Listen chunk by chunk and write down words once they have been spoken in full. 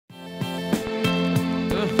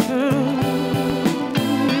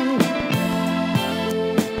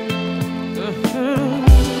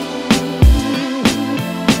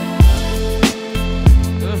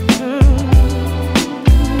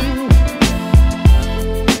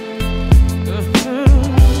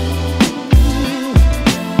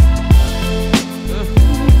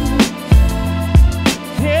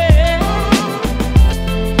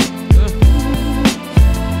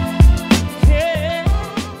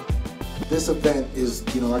This event is,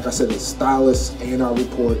 you know, like I said, a Stylus A&R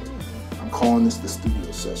report. I'm calling this the studio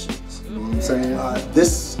sessions. You know what I'm saying?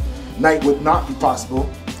 This night would not be possible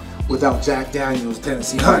without Jack Daniel's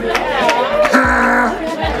Tennessee Honey.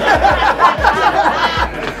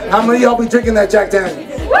 How many of y'all be drinking that Jack Daniels?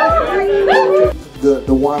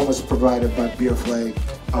 The wine was provided by Beer Flag,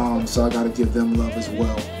 so I gotta give them love as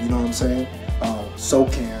well. You know what I'm saying?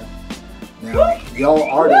 SoCan. Now, y'all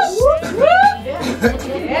artists,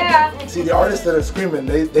 see the artists that are screaming,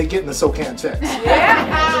 they getting the SoCan checks.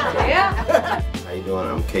 How you doing?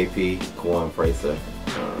 I'm KP, Kawan Prather,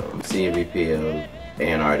 Senior VP of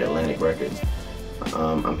A&R at Atlantic Records.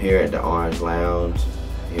 I'm here at the Orange Lounge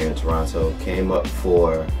here in Toronto. Came up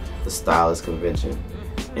for the Stylus convention,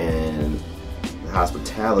 and the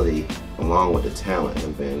hospitality along with the talent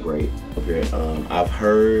have been great. I've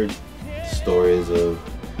heard stories of,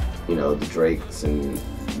 you know, the Drakes and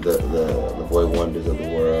the Boy Wonders of the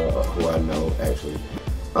world, who I know actually.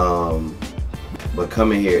 But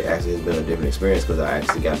coming here actually has been a different experience because I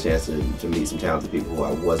actually got a chance to meet some talented people who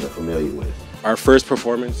I wasn't familiar with. Our first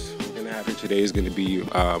performance we're going to have here today is going to be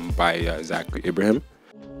by Zaki Ibrahim.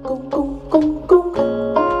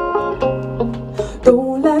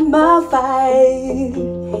 Don't light my fire,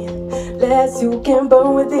 less you can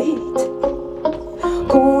burn with it.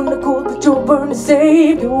 Gonna go that you'll burn the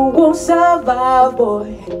same, you won't survive, boy.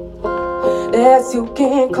 Less you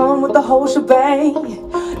can come with the whole shebang.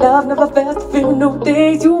 Love never fails to feel new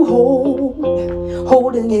things you hold,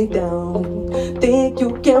 holding it down. Think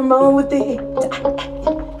you can run with it.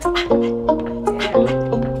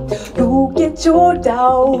 You get your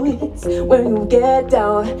doubts when you get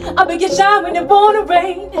down. I make you shine when it wanna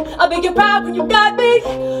rain. I make you proud when you got me.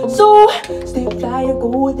 So stay fly and go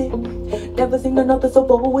with it. Never seen another so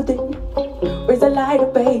bold with it. Raise a light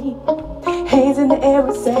of babe, hands in the air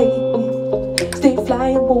and say, stay fly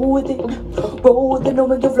and go with it. Roll with it, no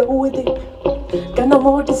make you flow with it. Got no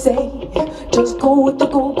more to say. Just go with the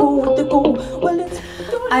go, go with the go. Well,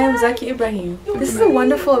 I am Zaki Ibrahim. This is a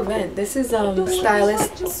wonderful event. This is Stylus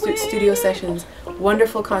Studio Sessions.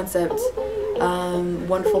 Wonderful concept,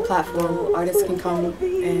 wonderful platform. Artists can come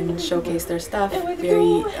and showcase their stuff.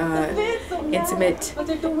 Very intimate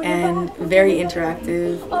and very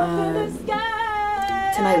interactive.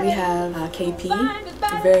 Tonight we have KP,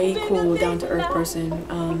 very cool, down-to-earth person.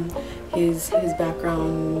 His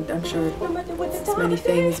background, I'm sure it's many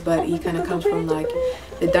things, but he kind of comes from like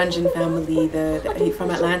the Dungeon family. He's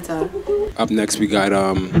from Atlanta. Up next we got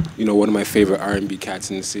you know, one of my favorite R&B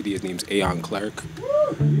cats in the city. His name's Aion Clarke.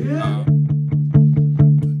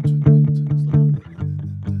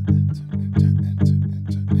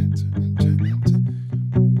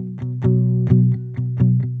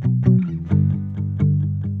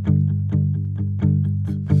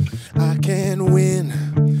 I can win,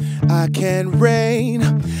 I can reign.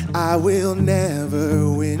 I will never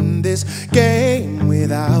win this game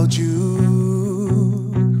without you.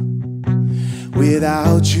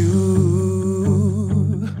 Without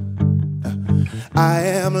you, I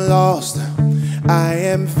am lost, I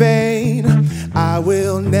am vain. I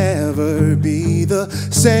will never be the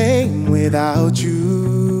same without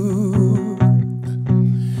you.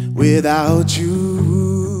 Without you.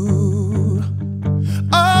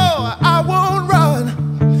 Oh, I won't run,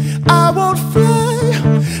 I won't fly.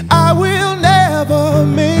 I will never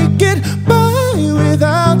make it by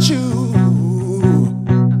without you.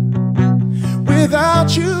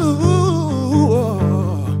 Without you,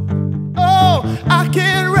 oh, I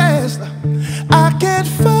can't rest, I can't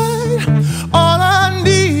fight. All I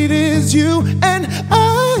need is you, and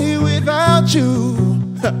I without you.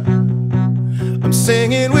 I'm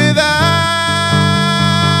singing without you.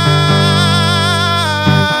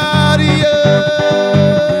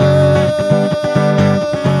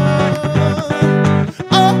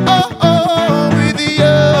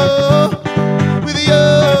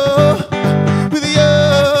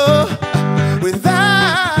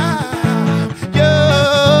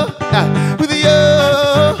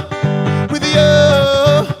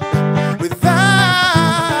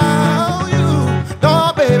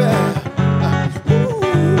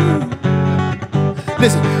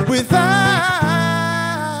 Listen, without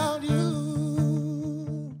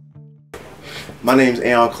you. My name's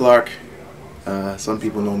Aion Clarke. Some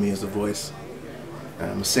people know me as The Voice.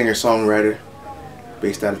 I'm a singer-songwriter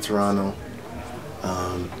based out of Toronto.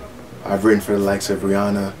 I've written for the likes of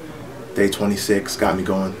Rihanna, Day 26, Got Me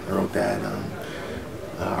Going. I wrote that.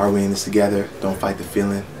 Are We In This Together? Don't Fight the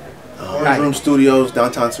Feeling. Orange Room Studios,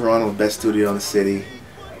 downtown Toronto, best studio in the city.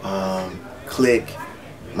 Click,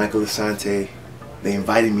 Michael Asante. They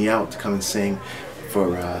invited me out to come and sing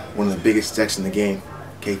for one of the biggest acts in the game.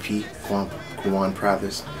 KP, Kawan Prather.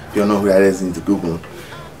 If you don't know who that is, you need to Google him.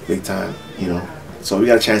 Big time, you know. So we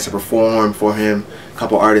got a chance to perform for him. A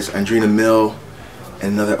couple artists, Andreena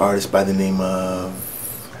and another artist by the name of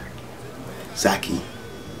Zaki.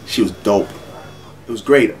 She was dope. It was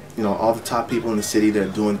great. You know, all the top people in the city that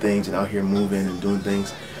are doing things and out here moving and doing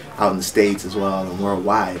things out in the States as well and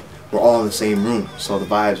worldwide. We're all in the same room, so the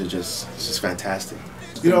vibes are it's just fantastic.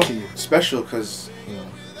 You know, special because, you know,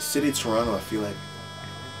 the city of Toronto, I feel like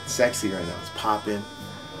it's sexy right now. It's popping,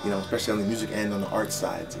 you know, especially on the music and on the art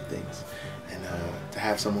sides of things. And to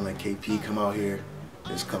have someone like KP come out here,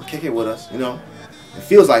 just come kick it with us, you know. It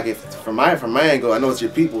feels like, from my angle, I know it's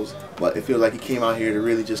your people's, but it feels like he came out here to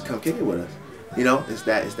really just come kick it with us. You know, it's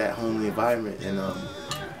that homely environment, and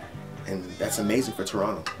that's amazing for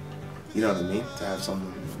Toronto. You know what I mean? To have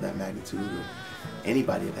someone of that magnitude, or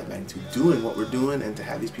anybody of that magnitude, doing what we're doing, and to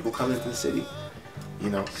have these people come into the city. You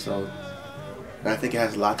know, so I think it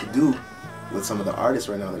has a lot to do with some of the artists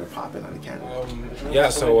right now that are popping out of Canada. Yeah.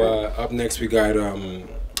 So up next we got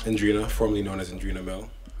Andreena, formerly known as Andreena Mill.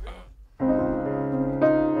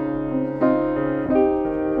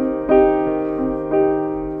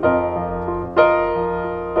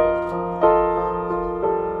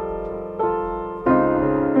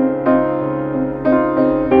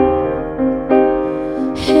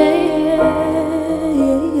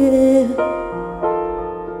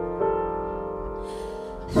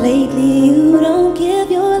 Lately you don't give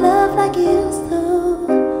your love like you used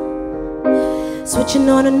to. Switching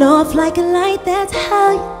on and off like a light, that's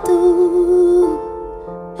how you do.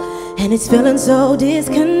 And it's feeling so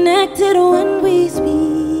disconnected when we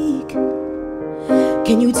speak.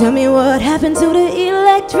 Can you tell me what happened to the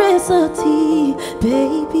electricity,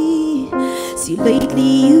 baby? See,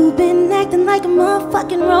 lately you've been acting like a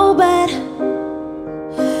motherfucking robot.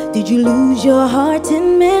 Did you lose your heart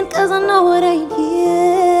in men? Cause I know it ain't here.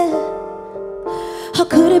 Or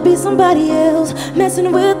could it be somebody else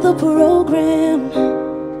messing with the program?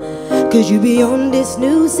 Cause you be on this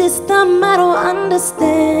new system I don't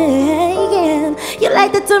understand. You're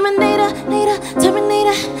like the Terminator,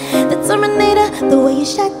 the Terminator, the way you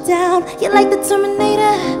shut down. You're like the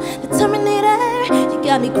Terminator, you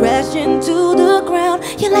got me crashing to the ground.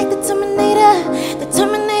 You're like the Terminator,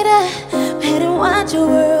 head and watch your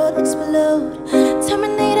world explode.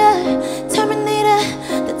 Terminator, the Terminator.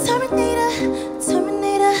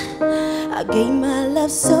 I gave my love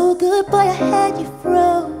so good, boy, I had you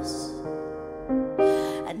froze.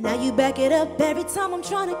 And now you back it up every time I'm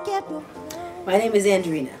trying to get you. My name is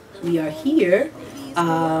Andreena. We are here,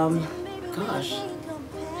 having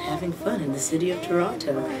fun in the city of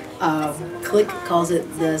Toronto. Click calls it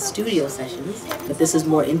the studio sessions, but this is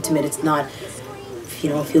more intimate. It's not, you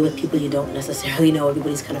know, feel with people you don't necessarily know.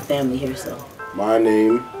 Everybody's kind of family here, so. My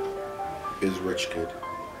name is Rich Kid.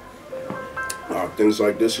 Things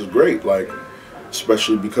like this is great, like,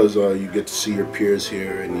 especially because you get to see your peers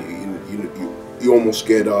here, and you almost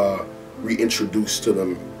get reintroduced to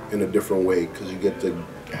them in a different way, because you get to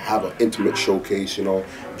have an intimate showcase. You know,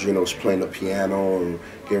 Gino's playing the piano and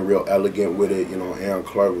getting real elegant with it. You know, Aion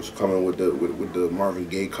Clarke was coming with the Marvin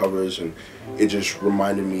Gaye covers, and it just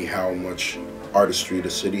reminded me how much artistry the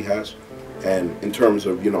city has. And in terms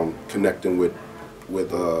of, you know, connecting with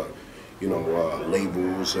you know,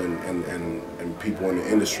 labels and people in the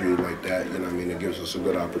industry like that, you know what I mean, it gives us a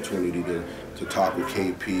good opportunity to talk with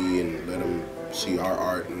KP and let them see our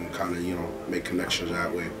art and kind of, you know, make connections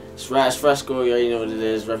that way. It's Raz Fresco, you already know what it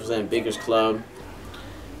is, representing Baker's Club,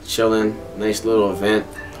 chilling, nice little event.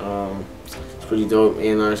 It's pretty dope,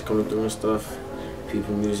 A&R's coming through and stuff,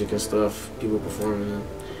 people music and stuff, people performing,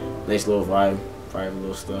 nice little vibe, private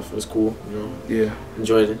little stuff. It was cool, you know. Yeah.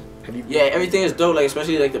 Enjoyed it. Yeah, everything is dope, like,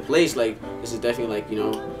 especially like the place, like, this is definitely, like, you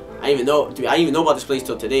know, I didn't even know about this place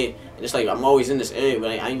till today, and it's like, I'm always in this area,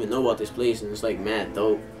 but I didn't even know about this place, and it's like, mad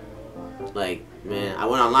dope. Like, man, I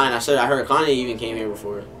went online, I heard Kanye even came here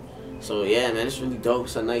before, so yeah, man, it's really dope.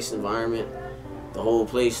 It's a nice environment, the whole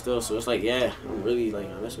place still, so it's like, yeah, I'm really,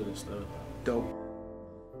 like, I mess with this stuff. Dope.